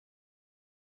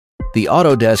The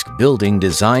Autodesk Building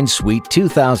Design Suite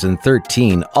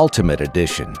 2013 Ultimate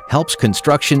Edition helps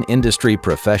construction industry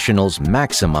professionals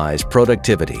maximize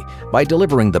productivity by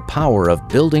delivering the power of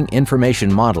Building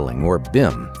Information Modeling, or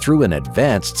BIM, through an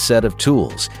advanced set of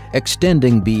tools,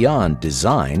 extending beyond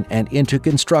design and into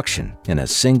construction in a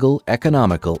single,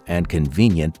 economical, and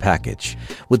convenient package.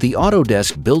 With the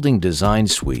Autodesk Building Design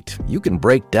Suite, you can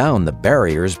break down the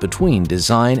barriers between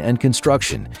design and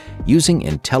construction using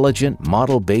intelligent,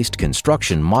 model-based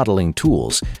construction modeling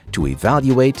tools to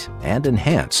evaluate and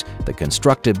enhance the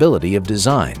constructability of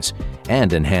designs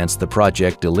and enhance the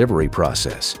project delivery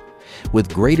process.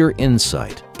 With greater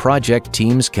insight, project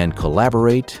teams can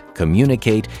collaborate,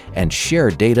 communicate, and share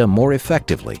data more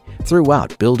effectively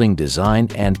throughout building design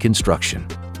and construction.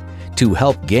 To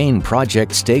help gain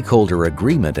project stakeholder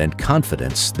agreement and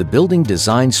confidence, the Building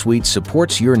Design Suite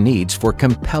supports your needs for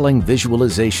compelling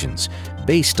visualizations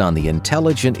based on the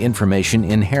intelligent information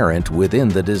inherent within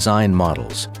the design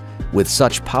models. With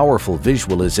such powerful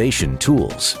visualization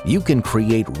tools, you can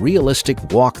create realistic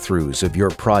walkthroughs of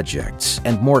your projects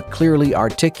and more clearly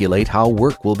articulate how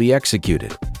work will be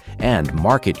executed, and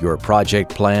market your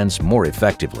project plans more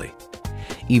effectively.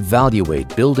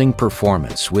 Evaluate building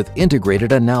performance with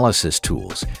integrated analysis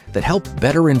tools that help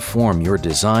better inform your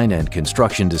design and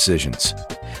construction decisions.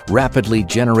 Rapidly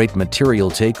generate material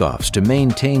takeoffs to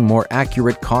maintain more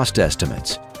accurate cost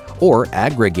estimates, or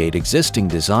aggregate existing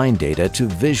design data to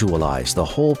visualize the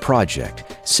whole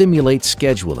project, simulate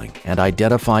scheduling, and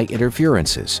identify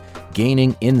interferences,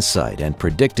 gaining insight and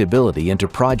predictability into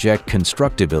project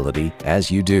constructability as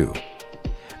you do.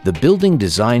 The Building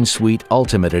Design Suite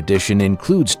Ultimate Edition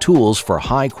includes tools for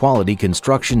high-quality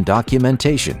construction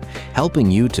documentation,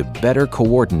 helping you to better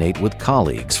coordinate with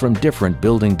colleagues from different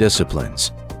building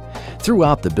disciplines.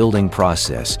 Throughout the building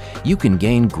process, you can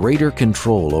gain greater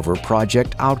control over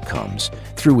project outcomes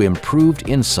through improved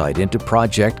insight into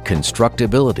project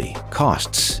constructability,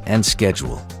 costs, and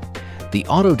schedule. The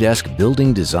Autodesk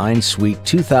Building Design Suite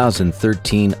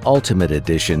 2013 Ultimate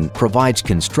Edition provides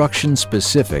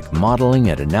construction-specific modeling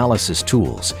and analysis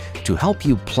tools to help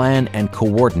you plan and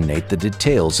coordinate the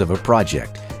details of a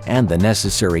project and the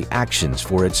necessary actions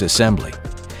for its assembly.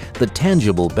 The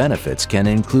tangible benefits can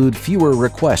include fewer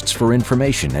requests for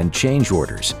information and change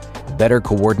orders, better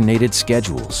coordinated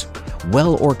schedules,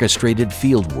 well-orchestrated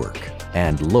field work,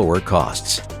 and lower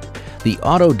costs. The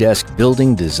Autodesk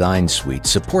Building Design Suite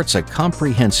supports a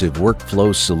comprehensive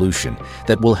workflow solution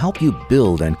that will help you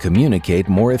build and communicate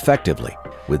more effectively.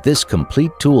 With this complete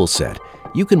tool set,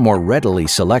 you can more readily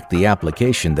select the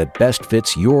application that best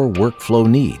fits your workflow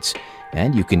needs,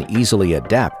 and you can easily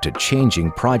adapt to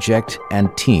changing project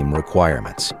and team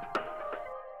requirements.